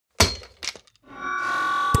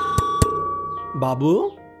బాబు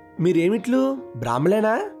మీరేమిట్లు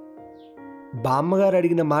బ్రాహ్మలేనా? బామ్మగారు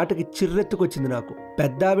అడిగిన మాటకి చిర్రెత్తుకొచ్చింది నాకు.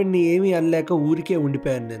 పెద్దావిడ్ని ఏమీ అనలేక ఊరికే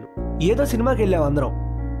ఉండిపోయాను నేను. ఏదో సినిమాకి వెళ్ళాం అందరం,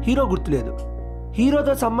 హీరో గుర్తులేదు.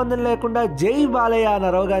 హీరోతో సంబంధం లేకుండా జై బాలయ్య అని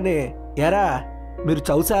అరవగానే ఎరా మీరు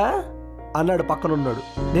చౌసా అన్నాడు పక్కనున్నాడు.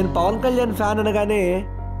 నేను పవన్ కళ్యాణ్ ఫ్యాన్ అనగానే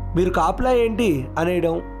మీరు కాపులా ఏంటి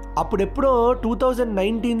అనేయడం. అప్పుడెప్పుడో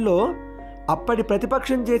 2019లో అప్పటి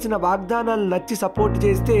ప్రతిపక్షం చేసిన వాగ్దానాలు నచ్చి సపోర్ట్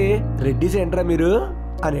చేస్తే రెడ్డిస్ ఏంట్రా మీరు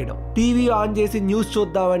అనేయడం. టీవీ ఆన్ చేసి న్యూస్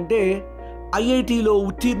చూద్దామంటే ఐఐటీలో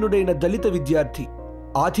ఉత్తీర్ణుడైన దళిత విద్యార్థి,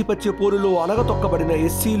 ఆధిపత్య పోరులో అణగతొక్కబడిన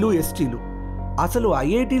ఎస్సీలు ఎస్టీలు. అసలు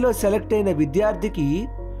ఐఐటీలో సెలెక్ట్ అయిన విద్యార్థికి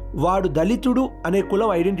వాడు దళితుడు అనే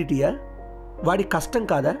కులం ఐడెంటిటీయా? వాడి కష్టం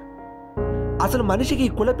కాదా? అసలు మనిషికి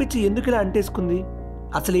ఈ కులపిచ్చి ఎందుకు ఇలా అంటేసుకుంది?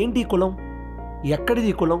 అసలేంటి ఈ కులం? ఎక్కడిది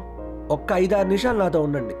ఈ కులం? ఒక్క 5-6 నిమిషాలు నాతో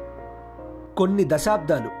ఉండండి. కొన్ని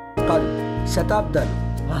దశాబ్దాలు కాదు, శతాబ్దాలు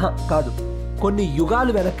కాదు, కొన్ని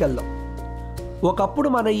యుగాలు వెనక్కి వెళ్దాం. ఒకప్పుడు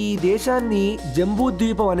మన ఈ దేశాన్ని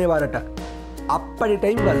జంబూద్వీపం అనేవారట. అప్పటి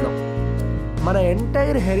టైం వెళ్దాం. మన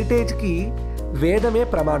ఎంటైర్ హెరిటేజ్కి వేదమే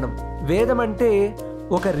ప్రమాణం. వేదం అంటే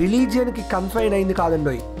ఒక రిలీజియన్కి కన్ఫైన్ అయింది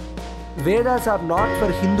కాదండోయ్. Vedas are not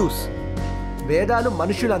for Hindus. వేదాలు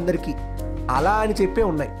మనుషులందరికీ అలా అని చెప్పే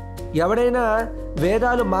ఉన్నాయి. ఎవడైనా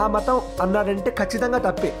వేదాలు మా మతం అన్నాడంటే ఖచ్చితంగా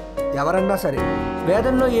తప్పే. ఎవరన్నా సరే,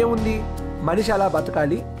 వేదంలో ఏముంది? మనిషి అలా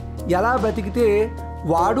బతకాలి, ఎలా బ్రతికితే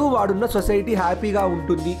వాడున్న సొసైటీ హ్యాపీగా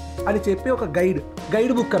ఉంటుంది అని చెప్పి ఒక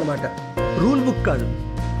గైడ్ బుక్ అనమాట, రూల్ బుక్ కాదు.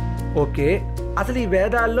 ఓకే, అసలు ఈ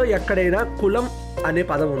వేదాల్లో ఎక్కడైనా కులం అనే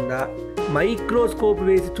పదం ఉందా? మైక్రోస్కోప్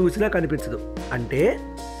వేసి చూసినా కనిపించదు. అంటే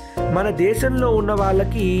మన దేశంలో ఉన్న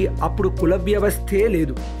వాళ్ళకి అప్పుడు కుల వ్యవస్థే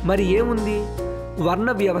లేదు. మరి ఏముంది? వర్ణ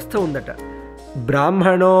వ్యవస్థ ఉందట.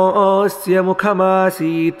 బ్రాహ్మణోస్య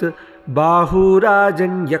ముఖమాసీత్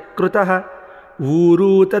బాహురాజన్యకృతః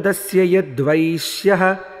ఊరూతదస్య యద్వైశ్యః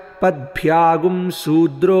పద్భ్యాగుం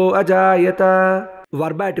శూద్రో అజాయత.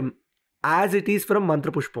 వర్బాటిమ్ యాజ్ ఇట్ ఈస్ ఫ్రమ్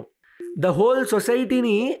మంత్రపుష్పం. ద హోల్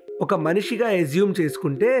సొసైటీని ఒక మనిషిగా ఎజ్యూమ్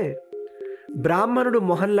చేసుకుంటే బ్రాహ్మణుడు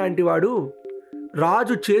మొహం లాంటివాడు,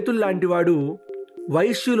 రాజు చేతుల్లాంటివాడు,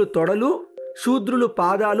 వైశ్యులు తొడలు, శూద్రులు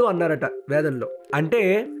పాదాలు అన్నారట వేదంలో. అంటే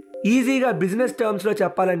ఈజీగా బిజినెస్ టర్మ్స్లో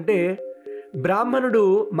చెప్పాలంటే బ్రాహ్మణుడు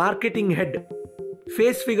marketing head,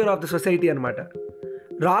 face figure of the society అనమాట.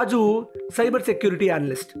 రాజు సైబర్ సెక్యూరిటీ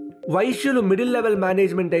అనలిస్ట్, వైశ్యులు మిడిల్ లెవెల్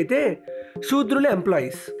మేనేజ్మెంట్ అయితే శూద్రులు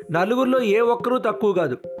ఎంప్లాయీస్. నలుగురిలో ఏ ఒక్కరూ తక్కువ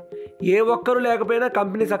కాదు. ఏ ఒక్కరూ లేకపోయినా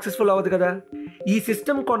కంపెనీ సక్సెస్ఫుల్ అవ్వదు కదా. ఈ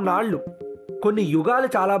సిస్టమ్ కొన్నాళ్ళు, కొన్ని యుగాలు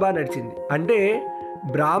చాలా బాగా నడిచింది. అంటే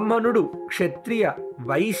బ్రాహ్మణుడు, క్షత్రియ,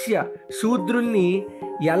 వైశ్య, శూద్రుల్ని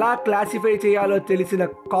ఎలా క్లాసిఫై చేయాలో తెలిసిన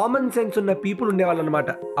కామన్ సెన్స్ ఉన్న పీపుల్ ఉండేవాళ్ళు అనమాట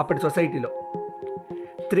అప్పటి సొసైటీలో.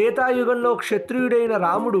 త్రేతాయుగంలో క్షత్రియుడైన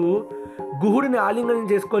రాముడు గుహుడిని ఆలింగనం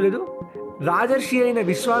చేసుకోలేదు. రాజర్షి అయిన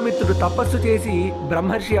విశ్వామిత్రుడు తపస్సు చేసి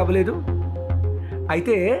బ్రహ్మర్షి అవ్వలేదు.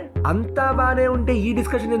 అయితే అంతా బాగానే ఉంటే ఈ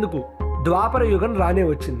డిస్కషన్ ఎందుకు? ద్వాపర యుగం రానే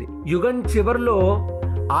వచ్చింది. యుగం చివరిలో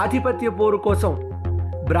ఆధిపత్య పోరు కోసం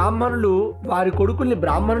బ్రాహ్మణులు వారి కొడుకుల్ని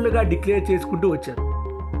బ్రాహ్మణులుగా డిక్లేర్ చేసుకుంటూ వచ్చారు.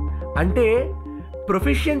 అంటే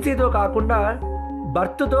ప్రొఫిషియన్సీతో కాకుండా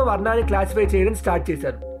బర్త్తో వర్ణాన్ని క్లాసిఫై చేయడం స్టార్ట్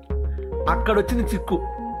చేశారు. అక్కడొచ్చింది చిక్కు.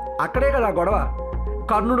 అక్కడే కదా గొడవ.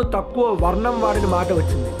 కర్ణుడు తక్కువ వర్ణం వాడని మాట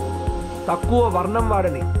వచ్చింది. తక్కువ వర్ణం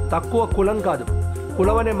వాడని, తక్కువ కులం కాదు.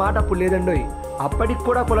 కులం అనే మాట అప్పుడు లేదండోయ్. అప్పటికి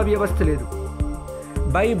కూడా కుల వ్యవస్థ లేదు.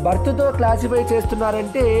 బై బర్త్తో క్లాసిఫై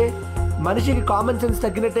చేస్తున్నారంటే మనిషికి కామన్ సెన్స్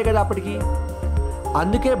తగ్గినట్టే కదా అప్పటికి.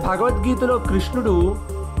 అందుకే భగవద్గీతలో కృష్ణుడు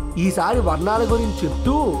ఈసారి వర్ణాల గురించి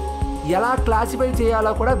చెప్తూ ఎలా క్లాసిఫై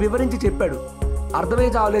చేయాలో కూడా వివరించి చెప్పాడు. అర్థమే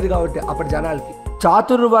చావలేదు కాబట్టి అప్పటి జనాలకి.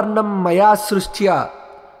 చాతుర్వర్ణం మయా సృష్ట్య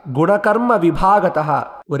గుణకర్మ విభాగతః.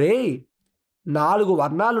 ఒరేయ్, 4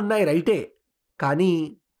 వర్ణాలున్నాయి రైటే, కానీ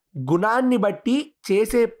గుణాన్ని బట్టి,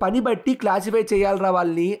 చేసే పని బట్టి క్లాసిఫై చేయాలరా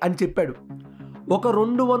వాళ్ళని అని చెప్పాడు. ఒక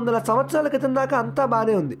 200 సంవత్సరాల క్రితం దాకా అంతా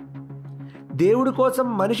బాగానే ఉంది. దేవుడి కోసం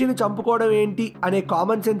మనిషిని చంపుకోవడం ఏంటి అనే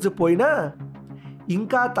కామన్ సెన్స్ పోయినా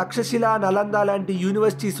ఇంకా తక్షశిల, నలంద లాంటి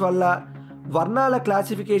యూనివర్సిటీస్ వల్ల వర్ణాల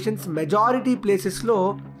క్లాసిఫికేషన్స్ మెజారిటీ ప్లేసెస్లో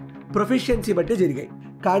ప్రొఫిషియన్సీ బట్టి జరిగాయి.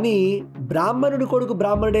 కానీ బ్రాహ్మణుడి కొడుకు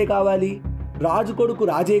బ్రాహ్మణుడే కావాలి, రాజు కొడుకు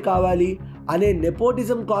రాజే కావాలి అనే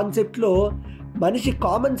నెపోటిజం కాన్సెప్ట్లో మనిషి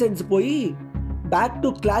కామన్ సెన్స్ పోయి back to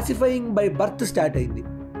classifying by birth start అయింది.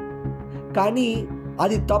 కానీ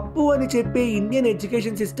అది తప్పు అని చెప్పే ఇండియన్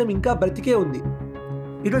ఎడ్యుకేషన్ సిస్టమ్ ఇంకా బ్రతికే ఉంది.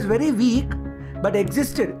 It was very weak but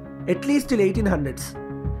existed at least till 1800s.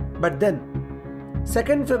 But then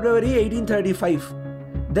 2nd February 1835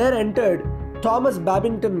 there entered Thomas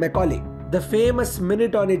Babington Macaulay, the famous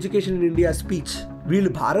Minute on Education in India speech.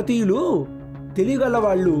 వీళ్ళు భారతీయులు, తెలియగల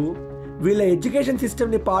వాళ్ళు, వీళ్ళ ఎడ్యుకేషన్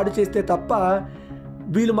సిస్టమ్ని పాడు చేస్తే తప్ప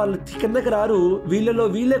వీళ్ళు మళ్ళీ కిందకి రారు, వీళ్ళలో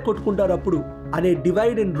వీళ్ళే కొట్టుకుంటారు అప్పుడు అనే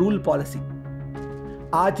డివైడ్ అండ్ రూల్ పాలసీ.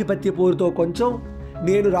 ఆధిపత్య పోరుతో కొంచెం,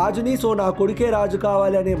 నేను రాజుని సో నా కొడుకే రాజు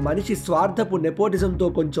కావాలి అనే మనిషి స్వార్థపు నెపోటిజంతో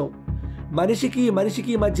కొంచెం,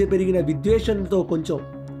 మనిషికి మధ్య పెరిగిన విద్వేషంతో కొంచెం.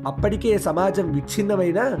 అప్పటికే సమాజం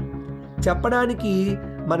విచ్ఛిన్నమైనా చెప్పడానికి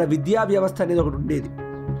మన విద్యా వ్యవస్థ అనేది ఒకటి ఉండేది.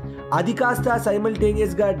 అది కాస్త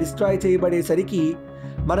సైమల్టేనియస్గా డిస్ట్రాయ్ చేయబడేసరికి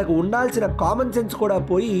మనకు ఉండాల్సిన కామన్ సెన్స్ కూడా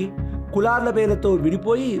పోయి కులాల పేర్లతో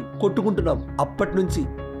విడిపోయి కొట్టుకుంటున్నాం. అప్పటి నుంచి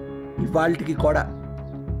ఇవాళకి కూడా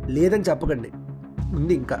లేదని చెప్పకండి,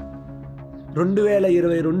 ఉంది ఇంకా.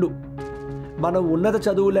 2022 మనం ఉన్నత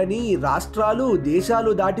చదువులని రాష్ట్రాలు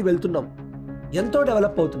దేశాలు దాటి వెళ్తున్నాం, ఎంతో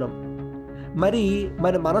డెవలప్ అవుతున్నాం. మరి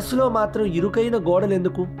మన మనస్సులో మాత్రం ఇరుకైన గోడలు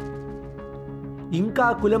ఎందుకు? ఇంకా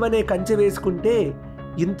కులమనే కంచె వేసుకుంటే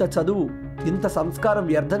ఇంత చదువు ఇంత సంస్కారం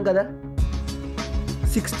వ్యర్థం కదా.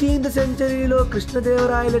 16th సెంచరీలో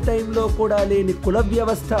కృష్ణదేవరాయల టైంలో కూడా లేని కుల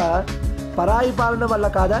వ్యవస్థ పరాయి పాలన వల్ల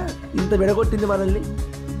కాదా ఇంత విడగొట్టింది మనల్ని?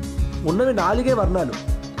 ఉన్నవి 4 వర్ణాలు,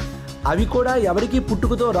 అవి కూడా ఎవరికీ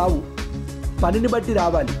పుట్టుకతో రావు, పనిని బట్టి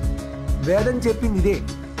రావాలి. వేదం చెప్పింది ఇదే,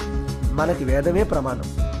 మనకి వేదమే ప్రమాణం.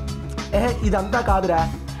 ఇదంతా కాదురా,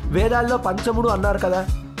 వేదాల్లో పంచముడు అన్నారు కదా,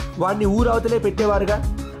 వాడిని ఊరవతలే పెట్టేవారుగా,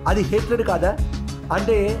 అది హేట్రెడ్ కాదా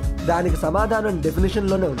అంటే దానికి సమాధానం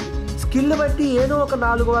డెఫినేషన్లోనే ఉంది. స్కిల్ బట్టి ఏదో ఒక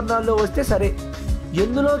 4 వర్ణాల్లో వస్తే సరే,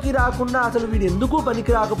 ఎందులోకి రాకుండా అసలు వీడు ఎందుకు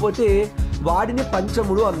పనికి రాకపోతే వాడిని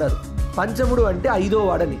పంచముడు అన్నారు. పంచముడు అంటే 5వ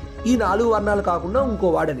వాడని, ఈ 4 వర్ణాలు కాకుండా ఇంకో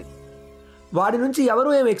వాడని. వాడి నుంచి ఎవరు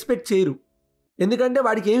ఏమి ఎక్స్పెక్ట్ చేయరు, ఎందుకంటే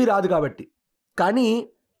వాడికి ఏమీ రాదు కాబట్టి. కానీ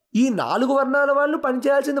ఈ 4 వర్ణాల వాళ్ళు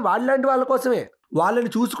పనిచేయాల్సింది వాళ్ళలాంటి వాళ్ళ కోసమే. వాళ్ళని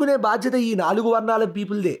చూసుకునే బాధ్యత ఈ 4 వర్ణాల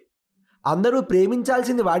పీపుల్దే. అందరూ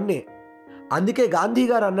ప్రేమించాల్సింది వాడినే. అందుకే గాంధీ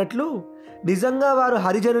గారు అన్నట్లు నిజంగా వారు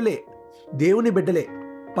హరిజనులే, దేవుని బిడ్డలే.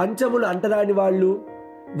 పంచములు అంటరాని వాళ్ళు,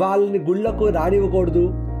 వాళ్ళని గుళ్ళకు రానివ్వకూడదు,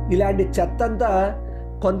 ఇలాంటి చెత్తంతా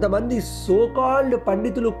కొంతమంది సోకాల్డ్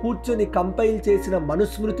పండితులు కూర్చొని కంపైల్ చేసిన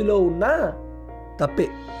మనుస్మృతిలో ఉన్నా తప్పే.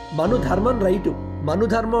 మనుధర్మం రైటు.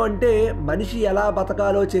 మనుధర్మం అంటే మనిషి ఎలా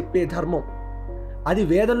బతకాలో చెప్పే ధర్మం, అది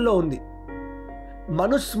వేదంలో ఉంది.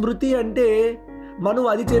 మనుస్మృతి అంటే మను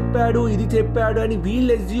అది చెప్పాడు ఇది చెప్పాడు అని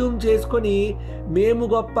వీళ్ళు ఎజ్యూమ్ చేసుకొని మేము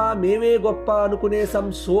గొప్ప మేమే గొప్ప అనుకునే సమ్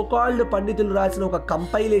సోకాల్డ్ పండితులు రాసిన ఒక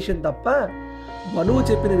కంపైలేషన్ తప్ప మనువు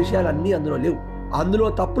చెప్పిన విషయాలు అన్నీ అందులో లేవు. అందులో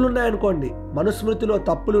తప్పులున్నాయనుకోండి, మనుస్మృతిలో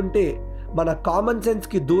తప్పులుంటే మన కామన్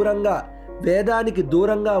సెన్స్కి దూరంగా వేదానికి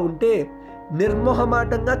దూరంగా ఉంటే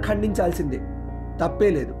నిర్మోహమాటంగా ఖండించాల్సిందే,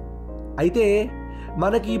 తప్పే లేదు. అయితే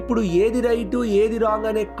మనకి ఇప్పుడు ఏది రైటు ఏది రాంగ్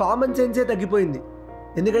అనే కామన్ సెన్సే తగ్గిపోయింది.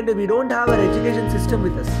 ఎందుకంటే we don't have our education system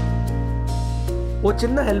with us. ఓ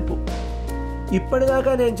చిన్న హెల్ప్,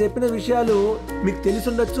 ఇప్పటిదాకా నేను చెప్పిన విషయాలు మీకు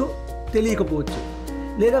తెలిసుండొచ్చు, తెలియకపోవచ్చు,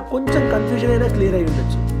 లేదా కొంచెం కన్ఫ్యూజన్ అయినా క్లియర్ అయి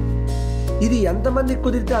ఉండొచ్చు. ఇది ఎంతమందికి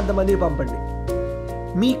కుదిరితే అంతమందికి పంపండి.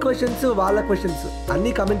 మీ క్వశ్చన్స్ వాళ్ళ క్వశ్చన్స్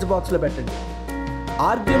అన్నీ కమెంట్స్ బాక్స్లో పెట్టండి.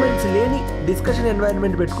 ఆర్గ్యుమెంట్స్ లేని డిస్కషన్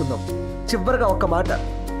ఎన్వైరన్మెంట్ పెట్టుకుందాం. చివరిగా ఒక్క మాట,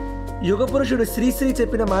 యుగపురుషుడు శ్రీశ్రీ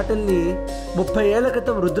చెప్పిన మాటల్ని 30 ఏళ్ల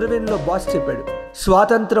క్రితం రుద్రవేణిలో బాస్ చెప్పాడు.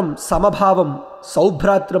 స్వాతంత్రం, సమభావం,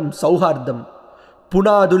 సౌభ్రాత్రం, సౌహార్దం,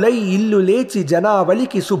 పునాదులై ఇల్లు లేచి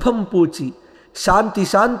జనావళికి శుభం పూచి, శాంతి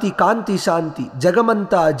శాంతి కాంతి శాంతి,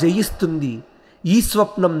 జగమంతా జయిస్తుంది, ఈ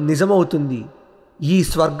స్వప్నం నిజమవుతుంది, ఈ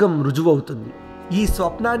స్వర్గం రుజువవుతుంది. ఈ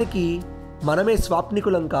స్వప్నానికి మనమే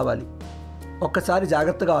స్వాప్నికులం కావాలి. ఒక్కసారి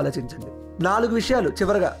జాగ్రత్తగా ఆలోచించండి. 4 విషయాలు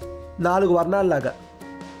చివరగా, 4 వర్ణాల్లాగా.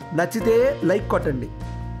 నచ్చితే లైక్ కొట్టండి,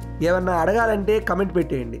 ఏమన్నా అడగాలంటే కమెంట్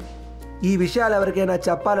పెట్టేయండి, ఈ విషయాలు ఎవరికైనా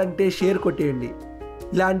చెప్పాలంటే షేర్ కొట్టేయండి,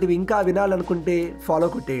 ఇలాంటివి ఇంకా వినాలనుకుంటే ఫాలో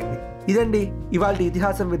కొట్టేయండి. ఇదండి ఇవాల్టి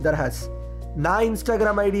ఇతిహాసం విత్ దర్హాస్. నా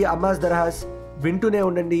ఇన్స్టాగ్రామ్ ఐడి అమ్మాస్ దర్హాస్. వింటూనే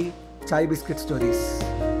ఉండండి చాయ్ బిస్కెట్ స్టోరీస్.